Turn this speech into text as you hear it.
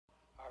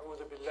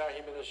بالله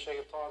من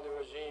الشيطان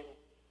الرجيم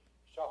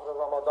شهر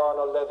رمضان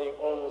الذي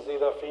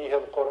أنزل فيه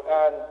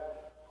القرآن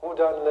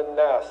هدى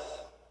للناس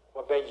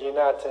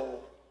وبينات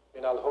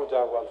من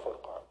الهدى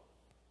والفرقان.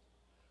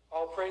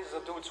 All praise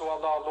is due to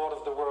Allah, Lord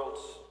of the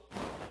worlds,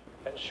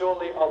 and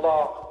surely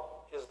Allah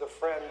is the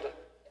friend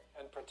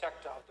and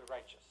protector of the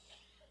righteous.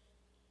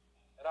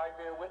 And I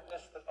bear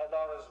witness that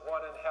Allah is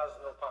one and has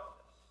no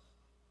partners,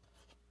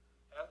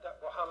 and that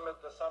Muhammad,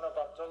 the son of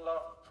Abdullah,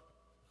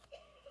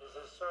 is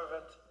his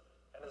servant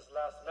and his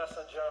last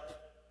messenger.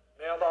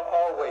 May Allah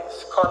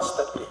always,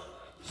 constantly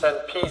send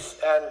peace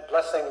and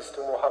blessings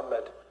to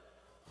Muhammad,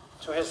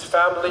 to his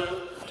family,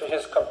 to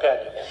his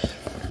companions,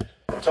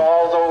 to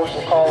all those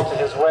who call to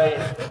his way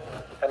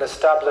and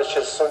establish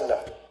his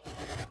sunnah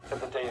to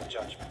the day of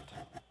judgment.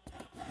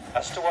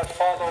 As to what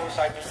follows,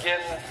 I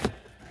begin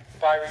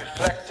by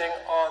reflecting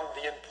on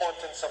the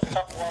importance of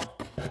taqwa,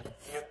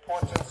 the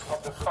importance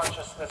of the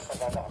consciousness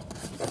of Allah,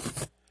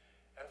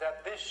 and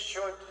that this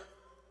should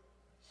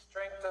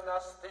strengthen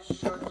us, this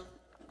should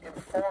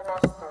inform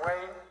us the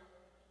way,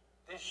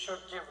 this should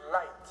give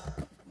light,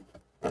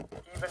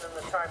 even in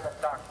the time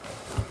of darkness.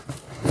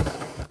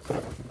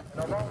 And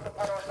Allah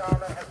subhanahu wa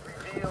ta'ala has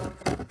revealed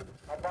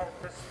about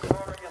this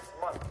glorious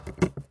month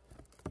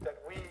that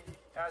we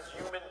as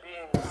human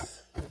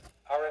beings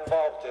are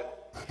involved in,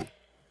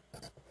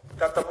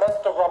 that the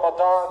month of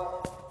Ramadan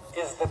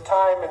is the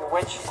time in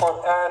which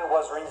Quran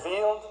was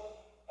revealed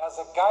as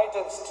a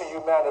guidance to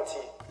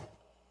humanity,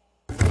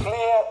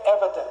 clear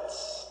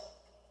evidence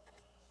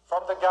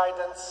from the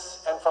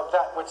guidance and from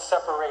that which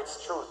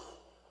separates truth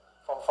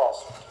from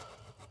falsehood.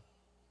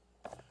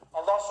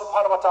 Allah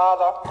subhanahu wa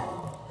ta'ala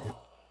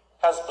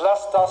has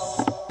blessed us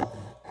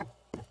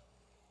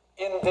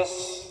in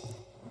this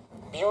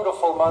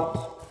beautiful month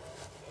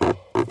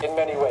in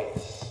many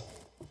ways.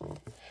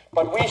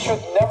 But we should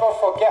never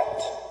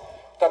forget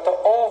that the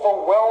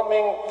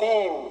overwhelming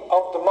theme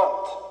of the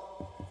month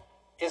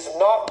is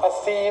not a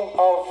theme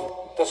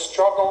of the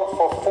struggle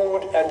for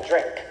food and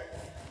drink,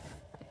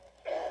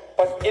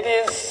 but it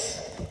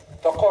is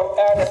the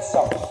Quran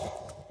itself,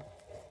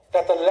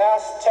 that the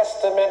last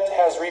testament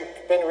has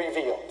been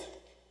revealed,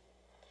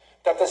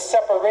 that the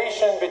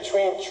separation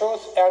between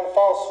truth and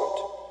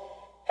falsehood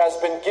has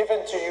been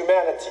given to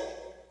humanity.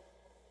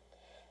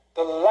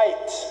 The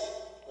light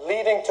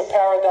leading to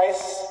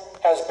paradise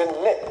has been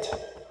lit.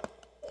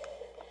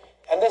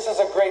 And this is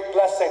a great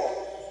blessing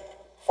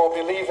for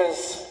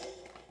believers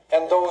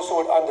and those who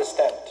would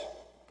understand.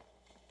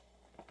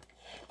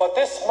 But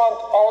this month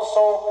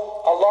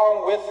also,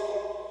 along with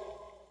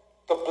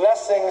the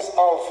blessings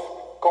of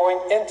going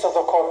into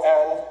the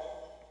Quran,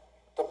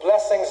 the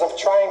blessings of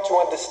trying to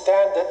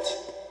understand it,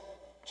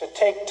 to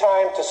take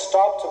time to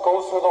stop, to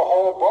go through the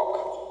whole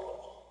book,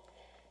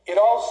 it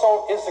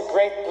also is a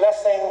great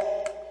blessing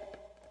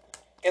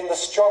in the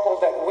struggle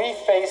that we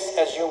face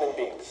as human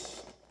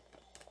beings.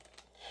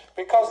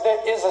 Because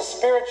there is a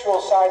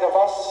spiritual side of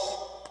us,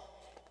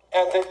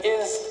 and there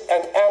is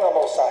an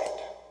animal side.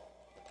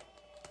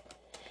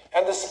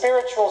 And the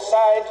spiritual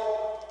side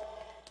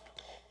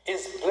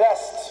is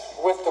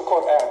blessed with the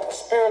Quran. The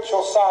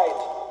spiritual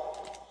side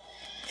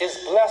is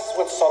blessed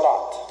with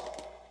salat.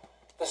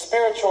 The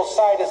spiritual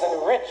side is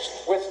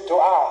enriched with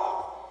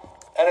dua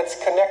and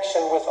its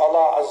connection with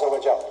Allah Azza wa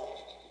Jalla.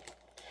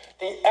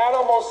 The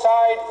animal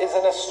side is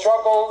in a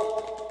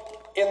struggle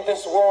in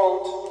this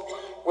world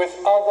with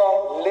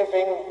other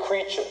living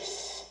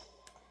creatures,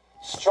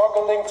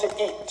 struggling to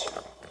eat,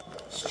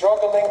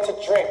 struggling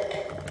to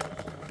drink,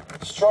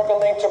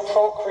 struggling to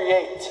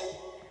procreate,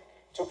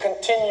 to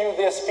continue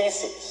their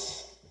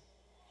species.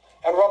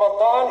 And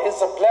Ramadan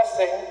is a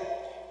blessing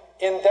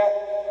in that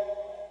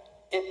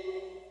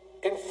it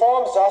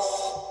informs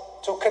us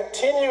to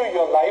continue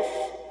your life,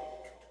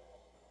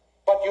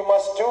 but you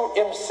must do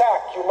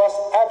imsak, you must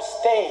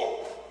abstain.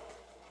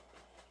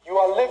 You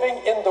are living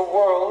in the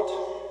world,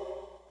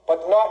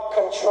 but not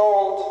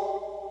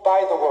controlled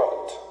by the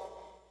world.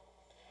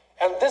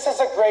 And this is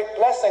a great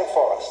blessing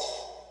for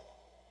us.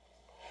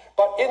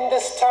 But in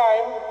this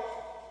time,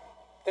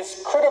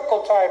 this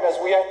critical time, as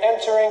we are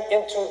entering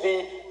into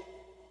the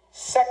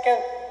second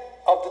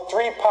of the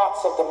 3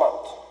 parts of the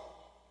month,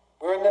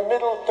 we're in the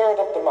middle third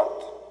of the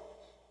month,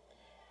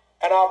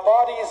 and our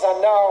bodies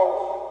are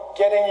now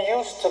getting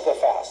used to the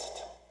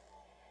fast.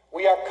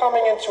 We are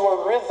coming into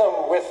a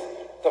rhythm with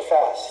the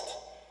fast.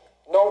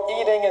 No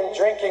eating and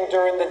drinking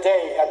during the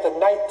day. At the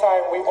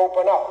nighttime, we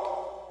open up.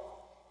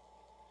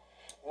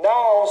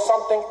 Now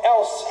something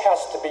else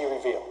has to be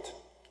revealed.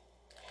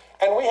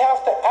 And we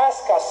have to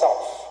ask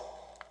ourselves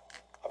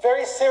a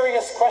very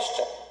serious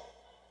question.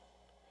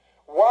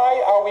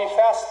 Why are we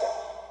fasting?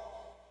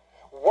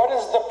 What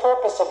is the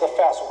purpose of the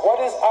fast? What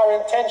is our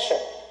intention?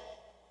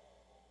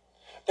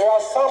 There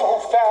are some who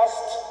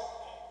fast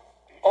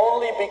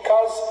only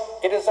because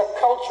it is a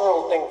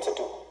cultural thing to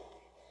do.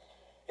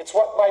 It's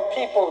what my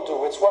people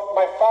do. It's what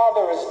my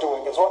father is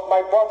doing. It's what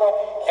my brother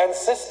and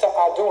sister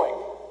are doing.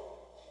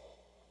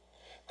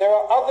 There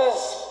are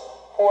others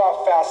who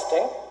are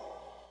fasting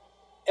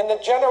in the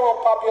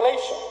general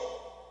population.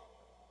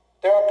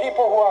 There are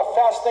people who are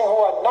fasting who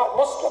are not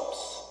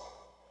Muslims.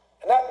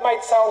 And that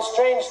might sound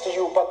strange to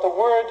you, but the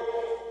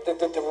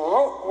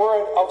root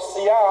word of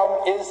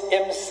siyam is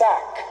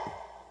imsak.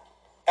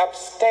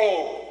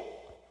 Abstain.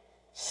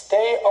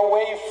 Stay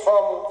away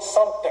from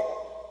something.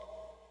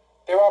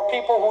 There are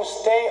people who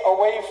stay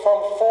away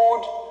from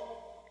food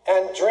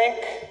and drink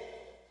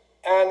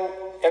and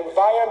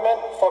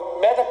environment for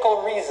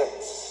medical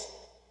reasons.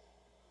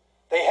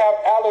 They have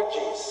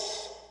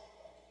allergies.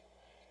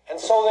 And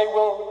so they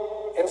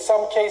will, in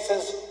some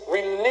cases,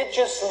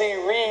 religiously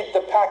read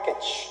the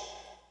package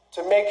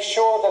to make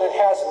sure that it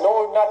has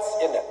no nuts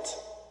in it.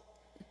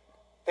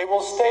 They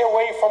will stay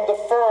away from the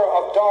fur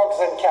of dogs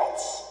and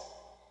cats.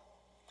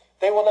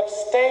 They will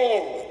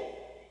abstain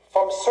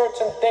from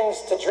certain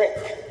things to drink.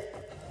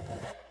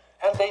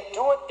 And they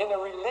do it in a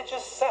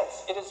religious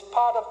sense. It is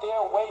part of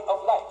their way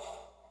of life.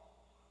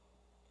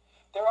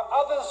 There are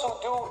others who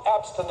do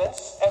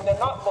abstinence, and they're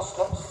not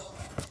Muslims.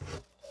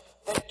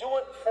 They do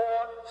it for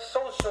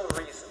social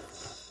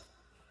reasons.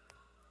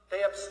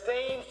 They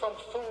abstain from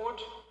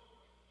food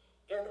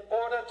in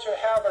order to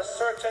have a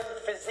certain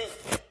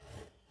physique.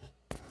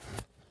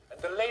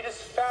 And the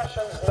latest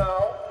fashions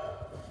now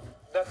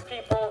that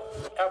people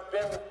have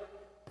been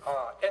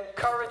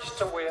encouraged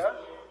to wear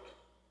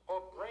or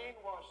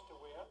brainwashed to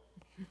wear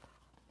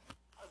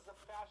is the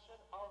fashion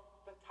of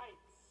the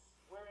tights,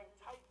 wearing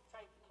tight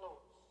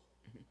clothes.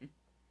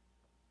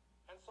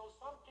 And so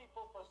some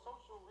people, for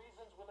social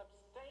reasons, will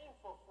abstain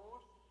for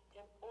food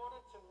in order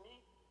to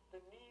meet the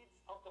needs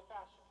of the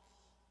fashions.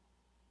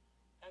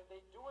 And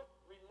they do it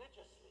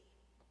religiously.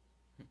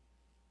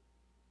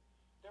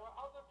 There are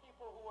other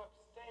people who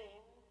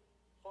abstain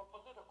for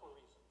political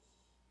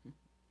reasons.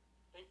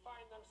 They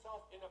find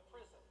themselves in a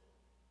prison.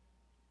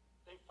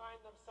 They find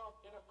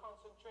themselves in a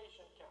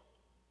concentration camp.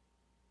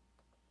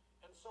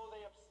 And so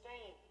they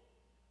abstain.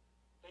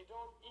 They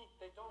don't eat,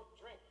 they don't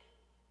drink.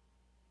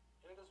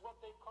 And it is what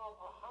they call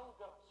a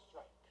hunger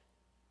strike.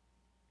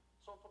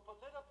 So for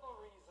political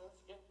reasons,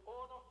 in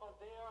order for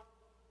their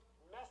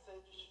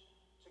message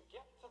to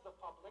get to the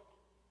public,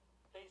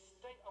 they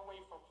stay away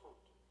from food.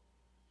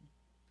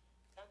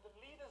 And the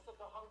leaders of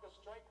the hunger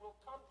strike will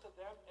come to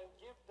them and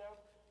give them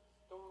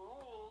the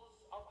rules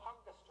of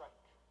hunger strike.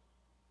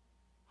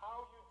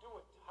 How you do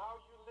it,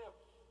 how you live,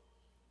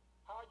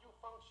 how you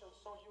function,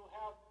 so you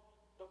have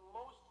the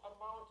most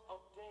amount of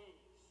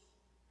days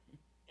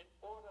in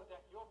order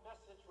that your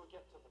message will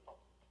get to the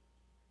public.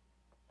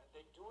 And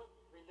they do it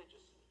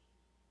religiously.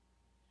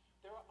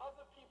 There are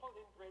other people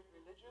in great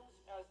religions,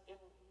 as in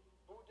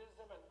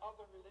Buddhism and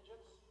other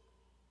religions,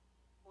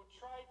 who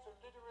try to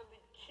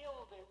literally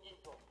kill their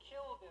ego,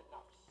 kill their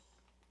nafs.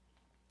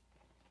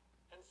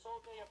 And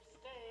so they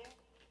abstain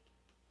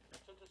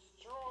to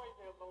destroy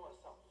their lower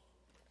self.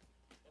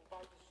 And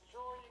by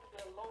destroying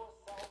their lower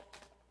self,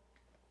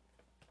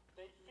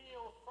 they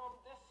feel from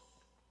this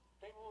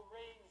they will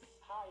raise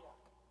higher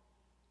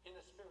in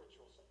a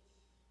spiritual sense.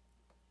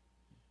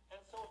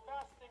 And so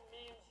fasting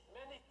means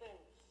many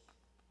things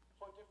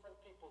for different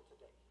people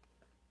today.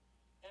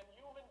 And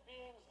human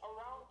beings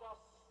around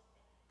us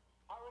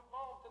are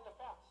involved in the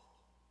fast.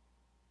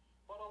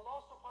 But Allah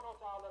subhanahu wa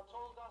ta'ala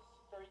told us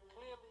very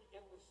clearly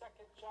in the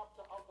second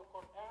chapter of the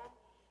Quran,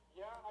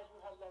 Ya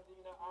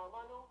ayyuhalladhina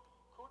amanu,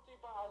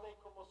 kutiba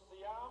alaykumus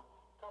siyam,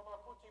 kama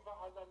kutiba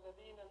ala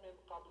alladhina min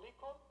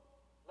qablikum,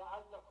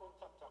 la'allakum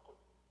tattaqun.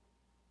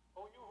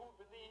 O you who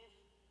believe,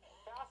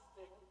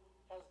 fasting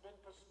has been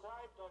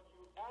prescribed on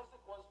you as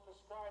it was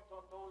prescribed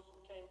on those who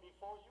came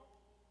before you,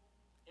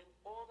 in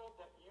order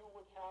that you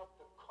would have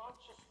the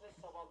consciousness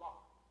of Allah.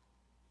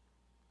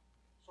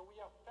 So we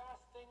are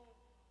fasting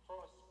for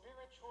a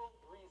spiritual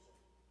reason.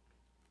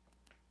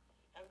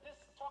 And this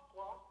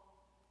taqwa,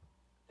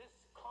 this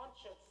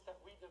conscience that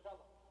we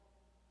develop,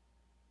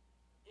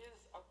 is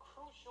a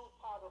crucial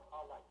part of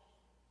our life.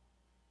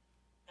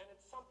 And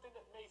it's something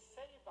that may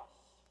save us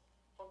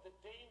from the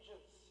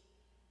dangers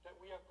that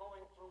we are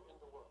going through in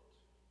the world.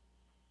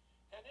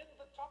 And in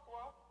the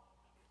taqwa,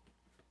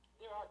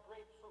 there are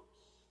great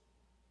fruits.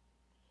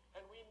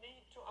 And we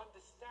need to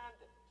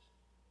understand it.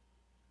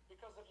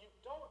 Because if you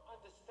don't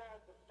understand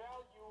the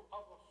value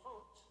of a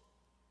fruit,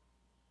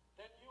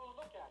 then you will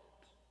look at it.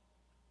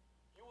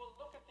 You will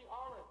look at the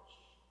orange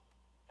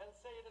and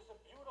say it is a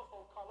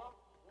beautiful color,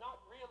 not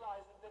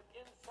realizing that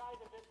inside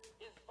of it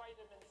is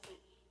vitamin C.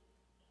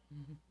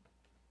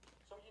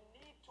 So you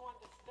need to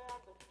understand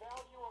the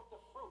value of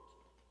the fruit.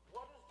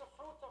 What is the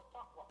fruit of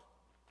taqwa?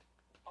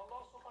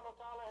 Allah subhanahu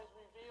wa ta'ala has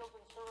revealed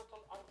in Surah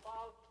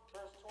Al-Anfal,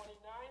 verse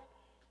 29,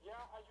 Ya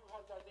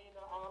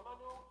ayyuhalladhina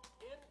amanu,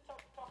 in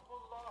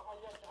tattaqullaha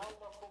yaj'al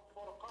lakum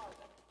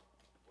furqana,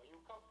 wa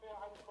yukaffir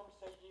ankum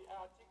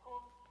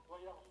sayyi'atikum, wa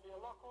yaghfir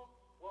lakum,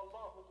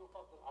 wallahu dhu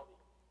fadl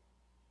alim.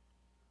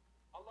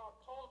 Allah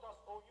told us,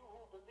 O you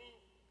who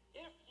believe,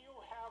 if you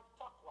have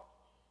taqwa,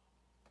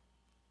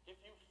 if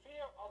you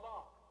fear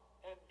Allah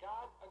and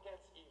guard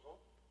against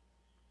evil,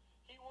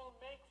 He will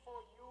make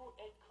for you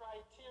a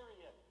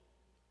criterion,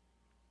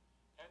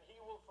 and He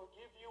will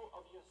forgive you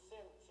of your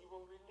sins. He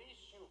will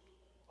release you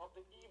of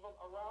the evil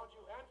around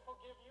you and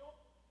forgive you.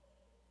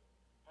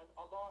 And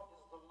Allah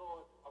is the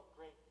Lord of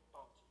great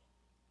bounty.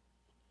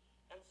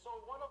 And so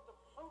one of the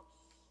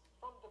fruits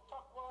from the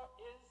taqwa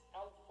is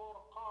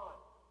al-furqan,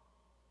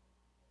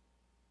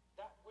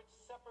 that which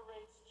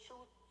separates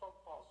truth from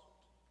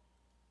falsehood.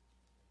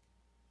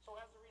 So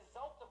as a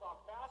result of our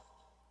fast,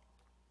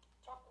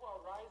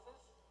 taqwa rises,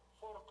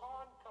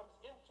 furqan comes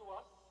into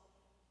us.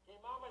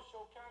 Imam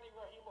al-Shawkani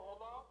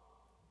rahimahullah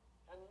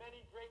and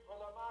many great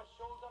ulama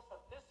showed us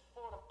that this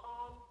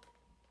furqan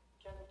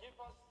can give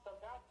us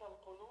tabat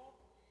al-qulub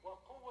wa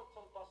quwwat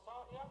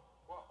al-basair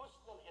wa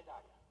husn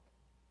al-hidayah.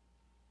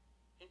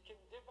 It can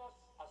give us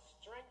a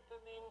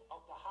strengthening of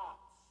the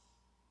hearts,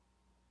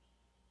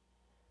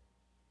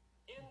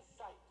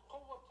 insight,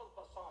 quwwat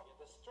al-basair,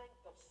 the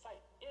strength of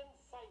sight,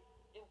 insight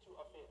into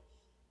affairs,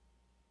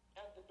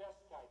 and the best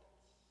guidance.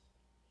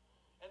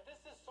 And this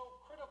is so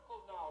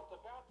critical now,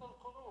 tabat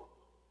al-qulub,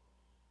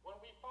 when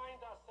we find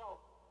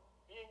ourselves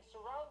being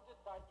surrounded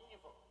by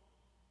evil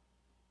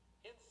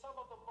in some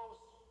of the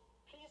most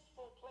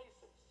peaceful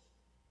places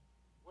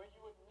where you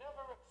would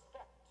never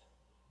expect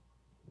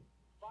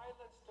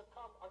violence to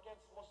come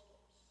against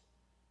Muslims.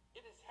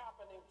 It is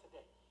happening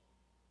today.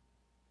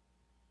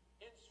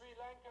 In Sri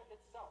Lanka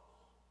itself,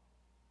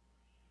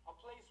 a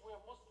place where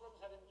Muslims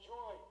had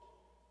enjoyed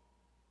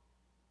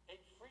a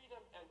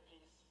freedom and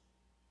peace,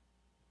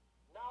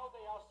 now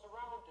they are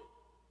surrounded.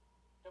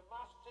 The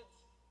masjids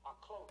are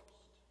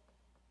closed.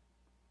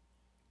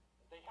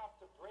 They have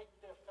to break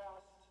their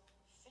fast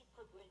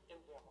secretly in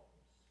their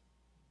homes.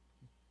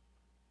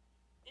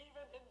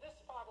 Even in this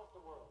part of the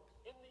world,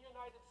 in the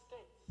United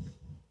States,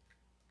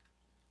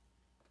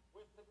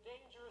 with the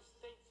dangerous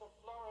states of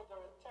Florida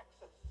and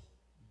Texas,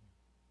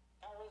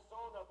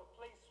 Arizona, the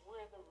place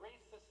where the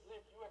racists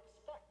live, you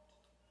expect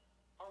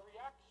a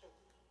reaction.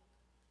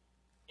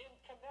 In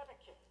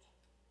Connecticut,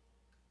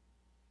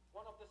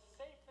 one of the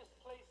safest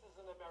places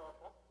in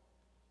America,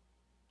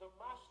 the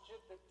masjid,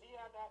 the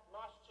Diyanat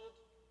Masjid,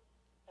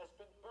 has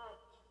been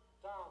burnt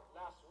down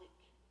last week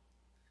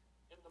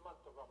in the month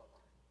of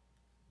Ramadan.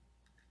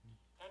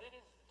 And it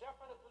is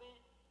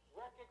definitely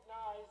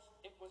recognized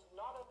it was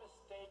not a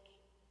mistake,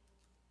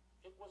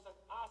 it was an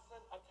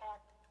arson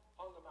attack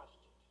on the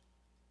masjid.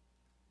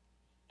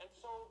 And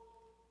so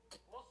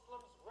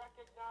Muslims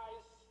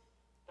recognize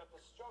that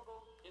the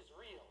struggle is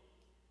real.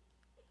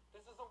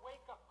 This is a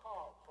wake-up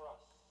call for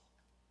us.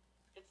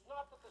 It's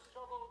not that the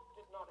struggle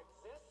did not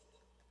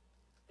exist.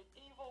 The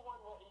evil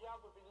one,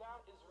 wa'iyadu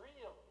billah, is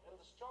real, and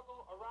the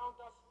struggle around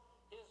us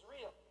is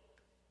real.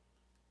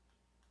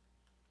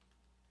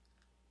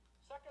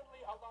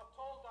 Secondly, Allah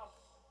told us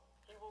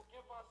He will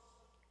give us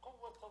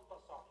quwwat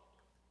al-basar.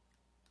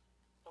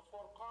 The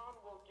Furqan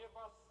will give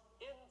us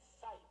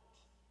insight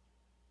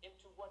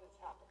into what is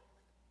happening.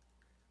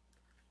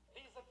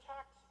 These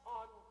attacks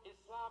on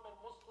Islam and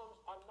Muslims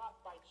are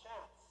not by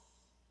chance.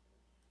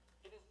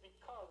 It is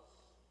because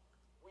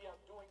we are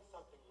doing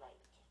something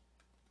right.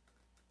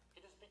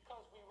 It is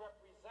because we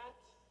represent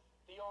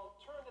the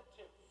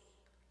alternative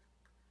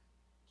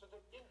to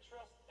the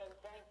interest and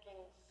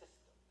banking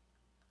system.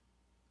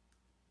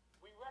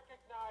 We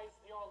recognize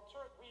the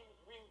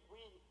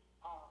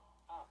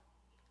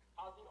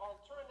are the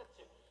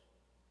alternative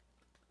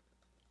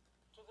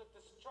to the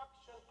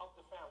destruction of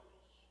the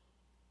family.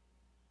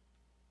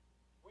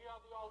 We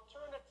are the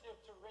alternative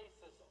to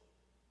racism.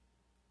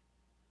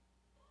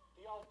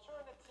 The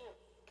alternative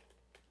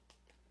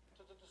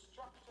to the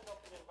destruction of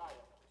the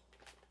environment.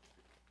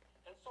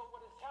 And so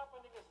what is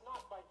happening is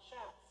not by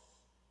chance,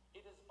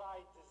 it is by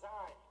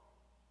design.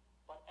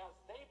 But as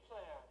they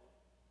plan,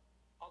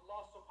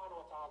 Allah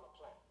subhanahu wa ta'ala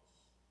plans.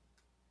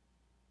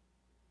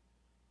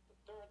 The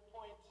third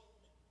point,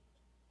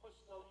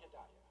 husn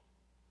al-hidayah.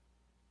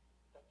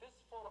 That this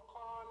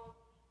furqan,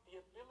 the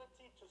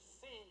ability to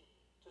see,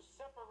 to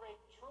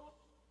separate truth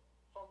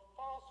from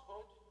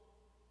falsehood,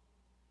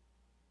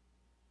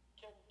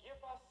 can give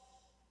us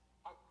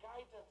a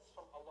guidance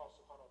from Allah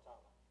subhanahu wa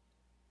ta'ala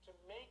to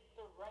make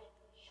the right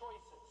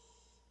choices.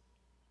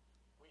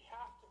 We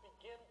have to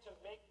begin to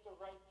make the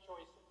right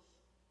choices.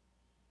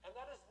 And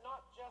that is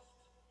not just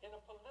in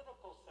a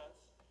political sense,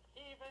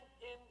 even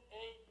in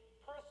a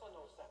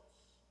personal sense.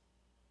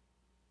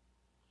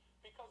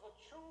 Because a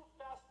true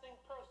fasting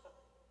person,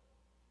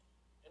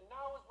 and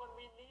now is when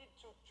we need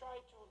to try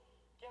to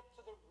get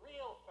to the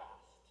real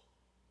fast.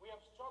 We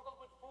have struggled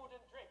with food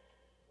and drink.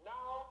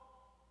 Now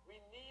we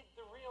need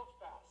the real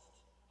fast.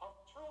 A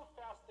true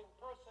fasting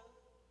person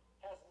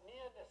has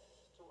nearness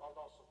to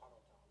Allah subhanahu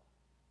wa ta'ala.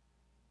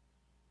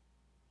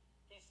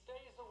 He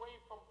stays away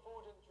from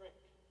food and drink.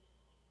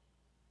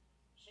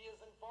 She is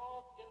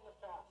involved in the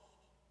fast,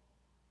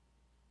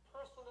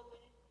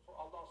 personally for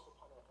Allah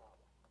subhanahu wa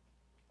ta'ala.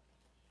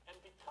 And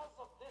because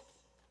of this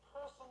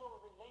personal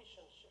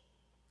relationship,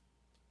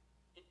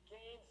 it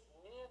gains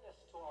nearness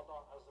to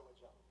Allah Azza wa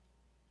Jalla.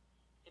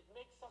 It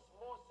makes us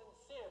more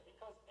sincere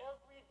because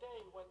every day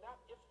when that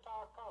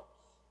iftar comes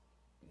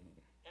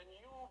and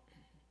you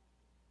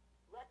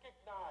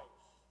recognize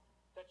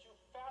that you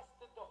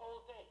fasted the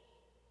whole day,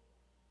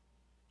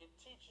 it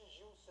teaches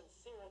you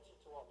sincerity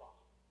to Allah.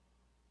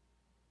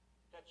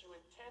 That you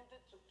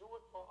intended to do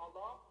it for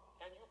Allah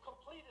and you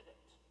completed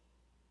it.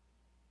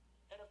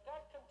 And if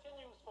that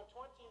continues for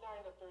 29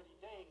 or 30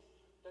 days,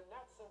 then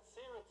that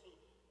sincerity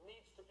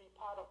needs to be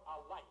part of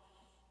our life.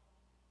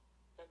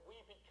 That we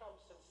become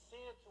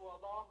sincere to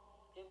Allah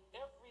in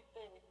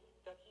everything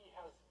that He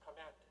has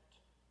commanded.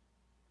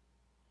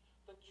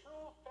 The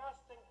true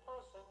fasting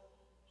person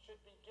should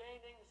be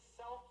gaining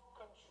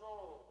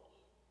self-control.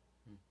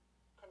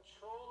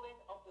 Controlling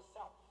of the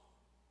self.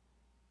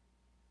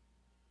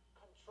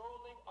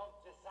 Controlling of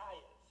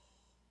desires.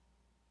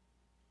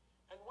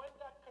 And when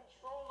that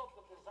control of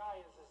the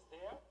desires is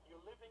there,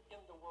 you're living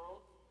in the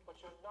world, but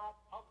you're not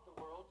of the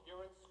world.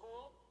 You're in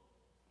school,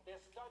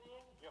 they're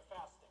studying, you're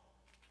fasting.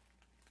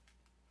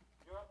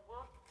 You're at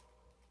work,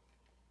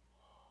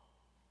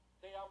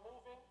 they are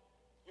moving,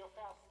 you're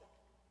fasting.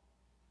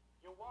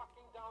 You're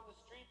walking down the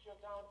street, you're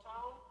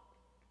downtown,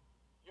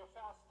 you're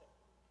fasting.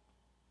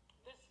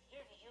 This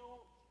gives you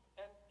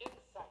an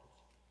insight.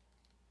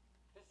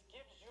 This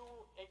gives you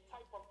a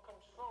type of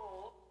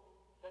control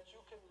that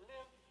you can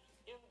live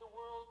in the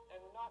world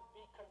and not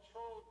be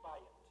controlled by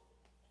it.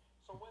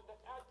 So when the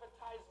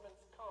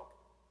advertisements come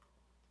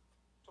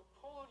to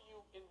pull you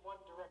in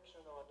one direction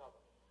or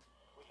another,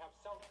 we have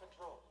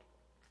self-control.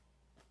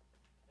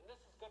 And this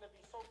is going to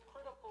be so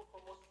critical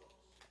for Muslims,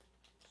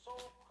 so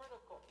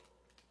critical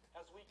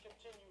as we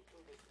continue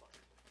through this month.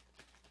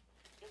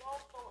 It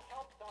also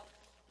helped us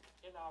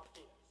in our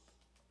fears.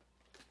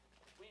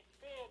 We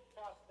feared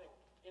fasting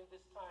in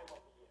this time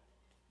of the year.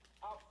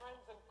 Our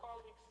friends and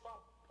colleagues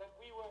thought that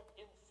we were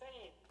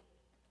insane.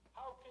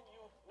 How can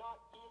you not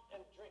eat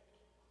and drink?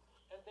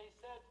 And they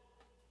said,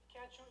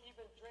 can't you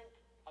even drink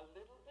a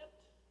little bit?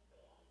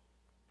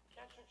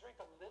 Can't you drink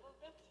a little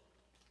bit?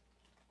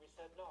 We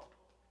said no.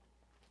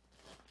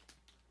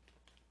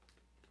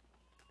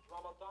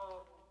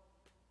 Ramadan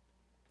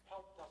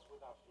helped us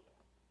with our fear.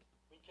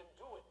 We can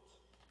do it.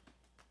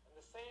 And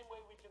the same way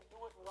we can do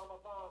it in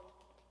Ramadan,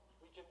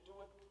 we can do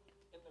it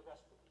in the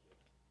rest of the year.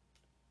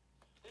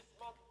 This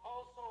month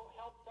also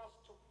helped us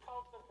to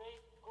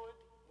cultivate good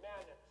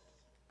manners.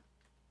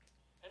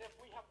 And if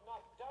we have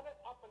not done it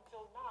up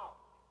until now,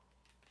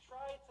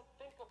 try to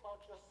think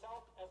about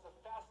yourself as a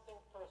fasting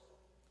person.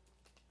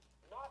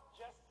 Not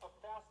just a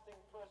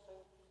fasting person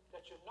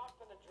that you're not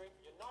going to drink,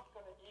 you're not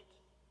going to eat,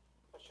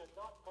 but you're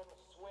not going to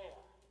swear.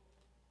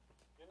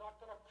 You're not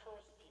going to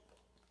curse people.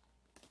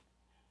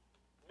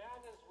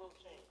 Manners will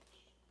change.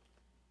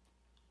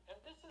 And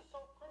this is so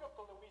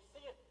critical, and we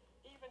see it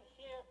even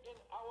here in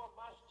our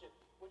masjid,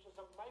 which is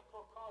a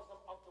microcosm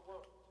of the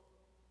world.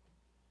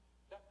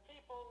 That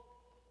people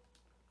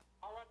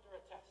are under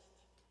a test.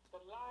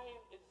 The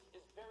line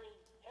is very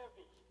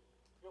heavy.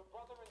 Your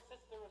brother and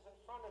sister is in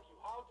front of you.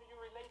 How do you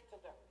relate to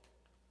them?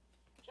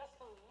 Just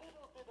a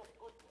little bit of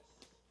goodness,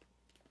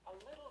 a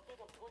little bit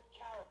of good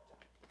character,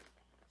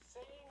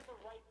 saying the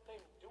right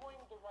thing, doing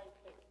the right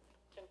thing,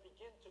 can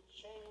begin to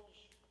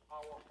change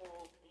our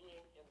whole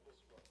being in this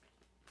world.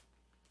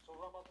 So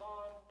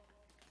Ramadan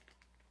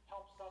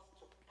helps us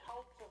to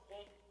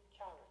cultivate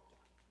character.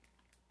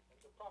 And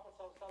the Prophet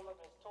ﷺ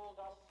has told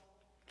us,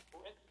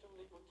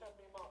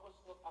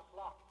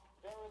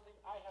 verily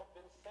I have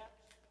been sent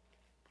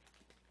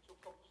to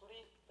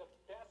complete the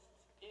best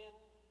in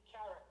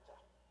character.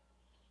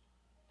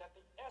 That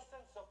the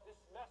essence of this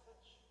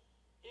message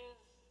is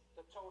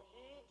the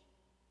tawheed,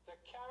 the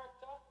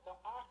character, the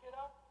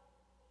akhirah.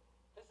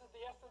 This is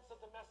the essence of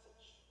the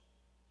message.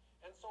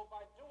 And so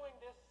by doing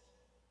this,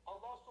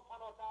 Allah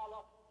subhanahu wa ta'ala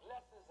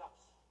blesses us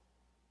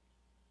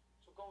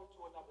to go to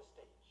another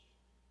stage.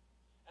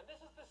 And this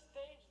is the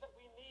stage that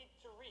we need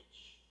to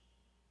reach,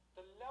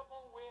 the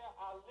level where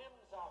our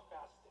limbs are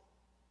fasting.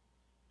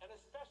 And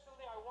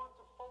especially I want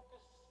to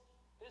focus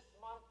this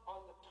month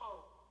on the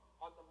tongue,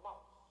 on the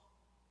mouth.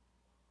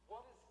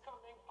 What is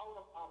coming out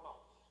of our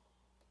mouth?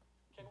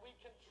 Can we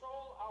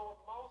control our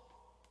mouth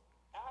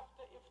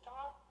after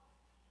iftar?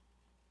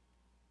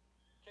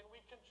 Can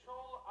we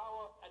control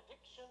our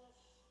addictions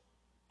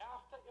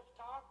after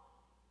iftar?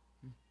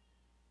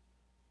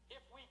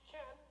 If we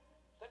can,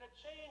 then a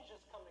change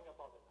is coming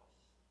about in us.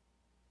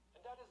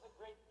 And that is a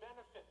great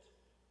benefit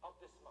of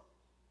this month.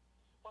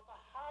 But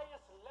the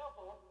highest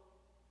level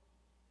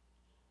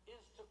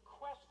is to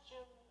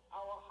question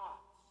our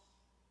hearts,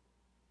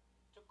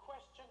 to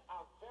question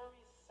our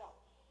very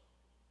self,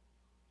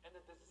 and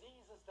the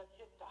diseases that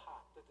hit the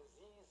heart, the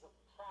disease of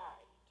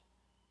pride,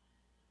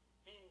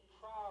 being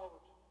proud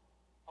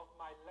of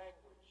my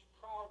language,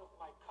 proud of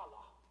my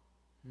color,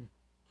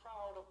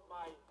 proud of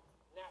my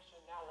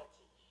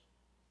nationality.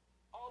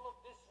 All of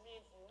this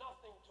means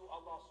nothing to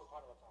Allah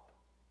subhanahu wa ta'ala.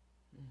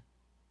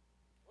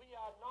 We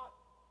are not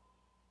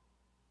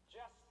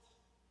just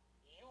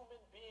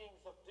human beings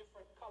of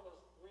different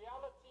colors.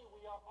 Reality,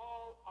 we are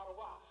all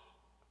arwah.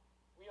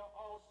 We are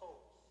all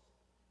souls.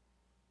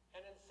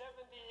 And in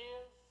 70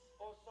 years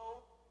or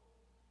so,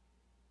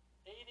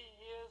 80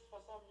 years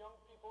for some young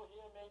people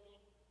here maybe,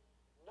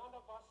 none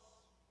of us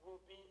will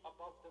be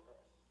above the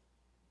earth.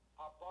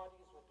 Our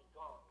bodies will be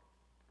gone.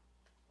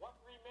 What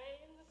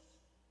remains?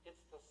 It's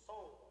the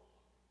soul.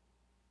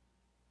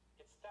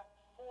 It's that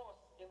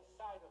force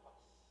inside of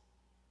us.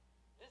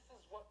 This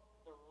is what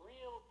the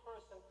real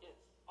person is.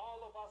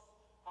 All of us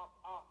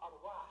are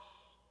arwah.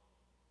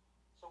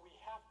 So we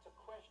have to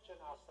question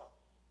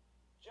ourselves.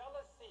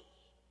 Jealousy.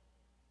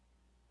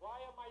 Why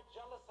am I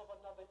jealous of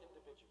another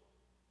individual?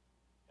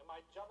 Am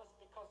I jealous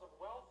because of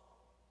wealth?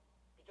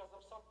 Because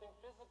of something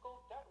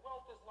physical? That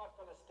wealth is not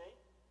going to stay.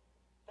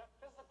 That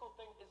physical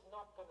thing is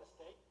not going to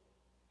stay.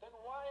 Then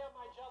why am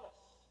I jealous?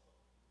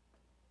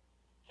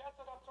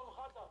 Kathratul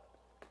ghadab,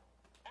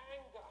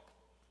 anger.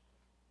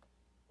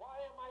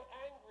 Why am I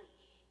angry?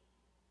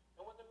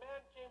 And when the man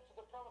came to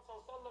the Prophet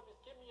ﷺ,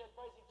 he's giving me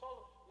advice, he told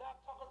him, La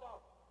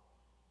taqdab,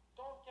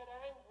 don't get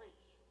angry.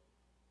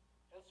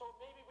 And so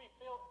maybe we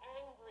feel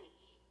angry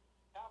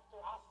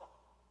after Asr,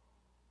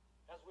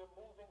 as we're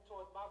moving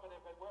toward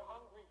Maghrib and we're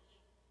hungry.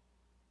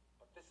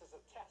 But this is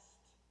a test.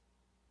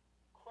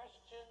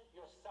 Question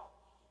yourself.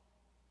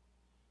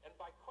 And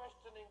by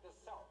questioning the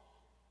self,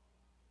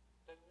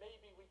 then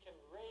maybe we can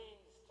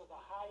raise to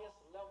the highest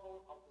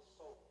level of the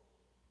soul.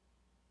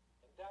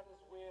 And that is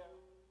where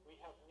we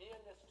have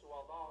nearness to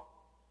Allah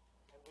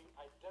and we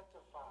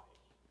identify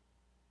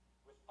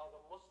with other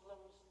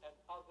Muslims and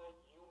other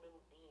human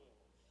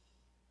beings.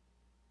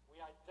 We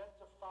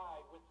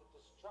identify with the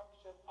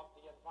destruction of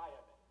the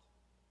environment.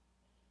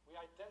 We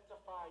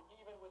identify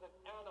even with an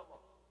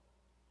animal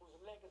whose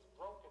leg is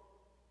broken.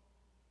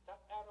 That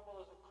animal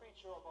is a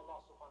creature of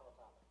Allah subhanahu wa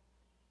ta'ala.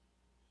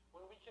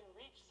 When we can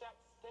reach that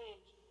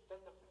stage, then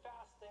the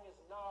fasting is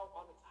now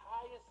on its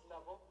highest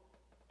level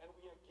and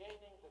we are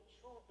gaining the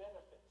true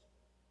benefit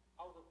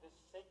out of this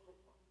sacred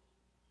month.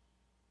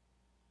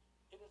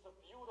 It is a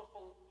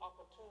beautiful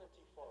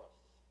opportunity for us.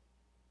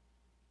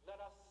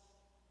 Let us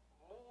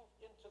move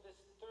into this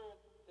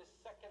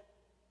second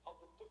of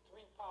the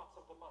three parts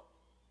of the month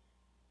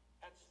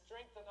and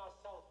strengthen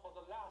ourselves for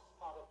the last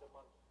part of the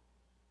month.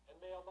 And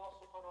may Allah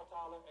subhanahu wa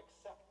ta'ala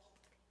accept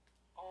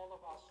all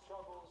of our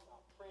struggles,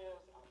 our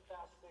prayers, our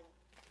fasting.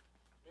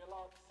 May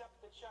Allah accept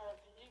the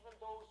charity, even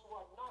those who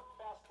are not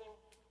fasting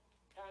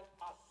and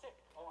are sick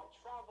or are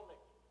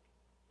traveling.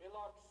 May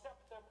Allah accept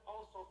them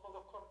also for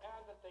the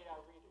Quran that they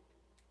are reading,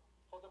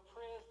 for the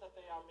prayers that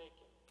they are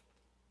making,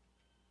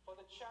 for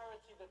the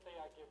charity that they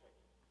are giving.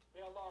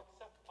 May Allah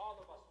accept all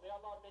of us. May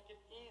Allah make it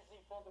easy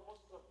for the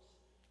Muslims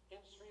in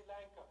Sri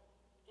Lanka,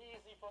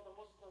 easy for the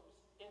Muslims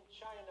in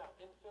China,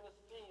 in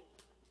Palestine.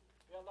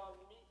 May Allah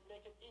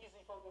make it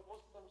easy for the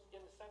Muslims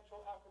in the Central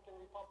African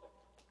Republic,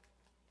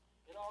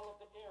 in all of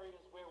the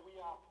areas where we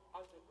are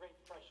under great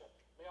pressure.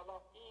 May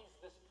Allah ease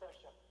this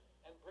pressure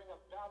and bring a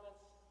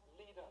balanced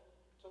leader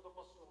to the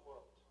Muslim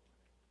world.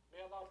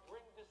 May Allah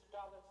bring this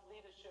balanced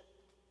leadership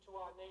to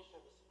our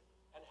nations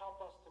and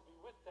help us to be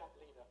with that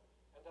leader,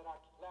 and that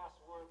our last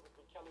word would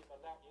be kalima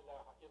la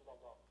ilaha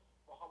illallah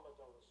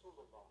Muhammadur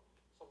Rasulullah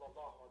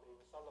sallallahu alayhi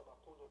wa sallam.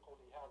 Aqulu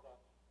qawli hadha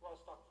wa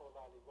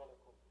astaghfirullah li wa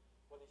lakum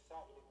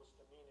ولسائر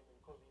المسلمين من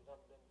كل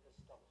ذنب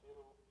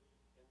استغفروا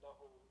إنه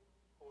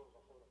هو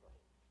الغفور الرحيم.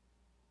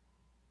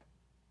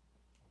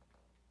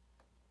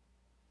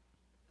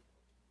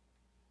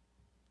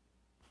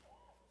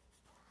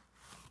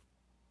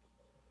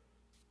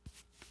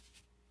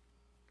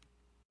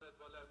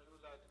 ولم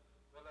يولد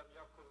ولم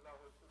يكن له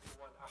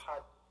كفوا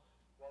أحد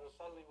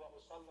وأصلي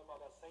وأسلم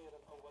على سيد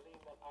الأولين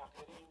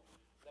والآخرين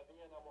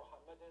نبينا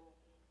محمد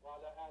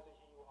وعلى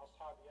آله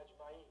وأصحابه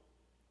أجمعين.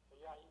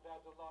 فيا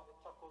عباد الله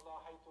اتقوا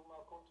الله حيثما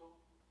كنتم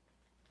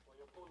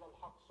ويقول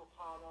الحق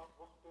سبحانه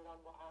مخبرا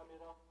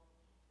وآمرا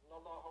إن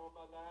الله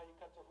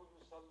وملائكته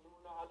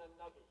يصلون على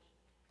النبي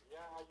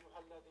يا أيها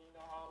الذين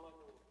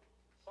آمنوا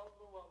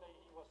صلوا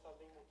عليه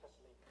وسلموا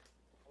تسليما.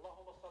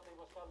 اللهم صل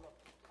وسلم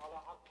على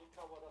عبدك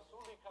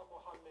ورسولك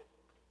محمد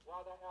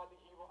وعلى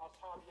آله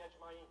وأصحابه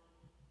أجمعين.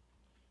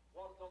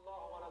 وارض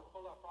الله عن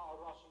الخلفاء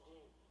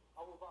الراشدين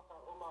أبو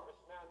بكر عمر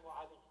عثمان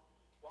وعلي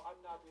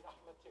وعنا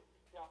برحمتك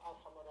يا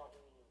أرحم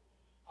الراحمين.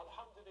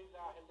 الحمد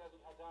لله الذي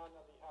هدانا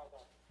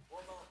لهذا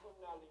وما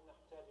كنا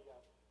لنهتدي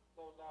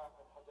لولا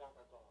أن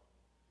هدانا الله.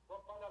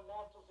 ربنا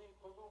لا تزغ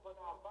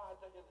قلوبنا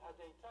بعد إذ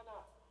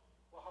هديتنا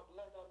وهب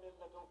لنا من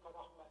لدنك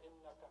رحمة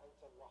إنك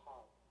أنت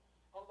الوهاب.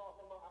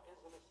 اللهم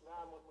أعز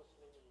الإسلام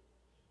والمسلمين.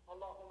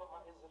 اللهم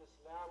أعز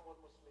الإسلام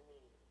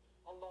والمسلمين.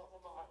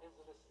 اللهم أعز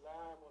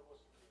الإسلام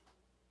والمسلمين.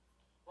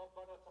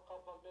 ربنا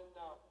تقبل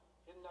منا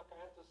إنك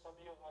أنت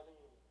السميع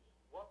العليم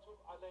وتب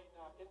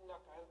علينا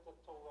إنك أنت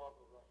التواب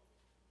الرحيم.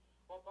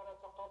 ربنا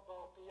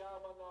تقبل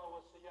قيامنا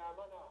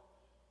وصيامنا.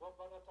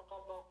 ربنا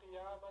تقبل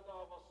قيامنا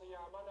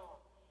وصيامنا.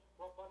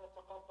 ربنا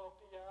تقبل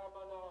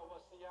قيامنا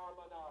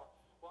وصيامنا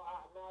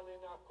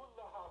وأعمالنا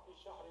كلها في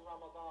شهر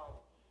رمضان.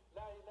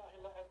 لا إله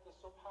إلا أنت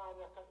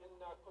سبحانك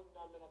إنا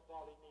كنا من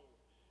الظالمين.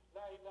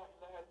 لا إله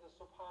إلا أنت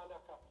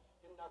سبحانك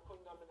إنا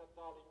كنا من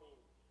الظالمين.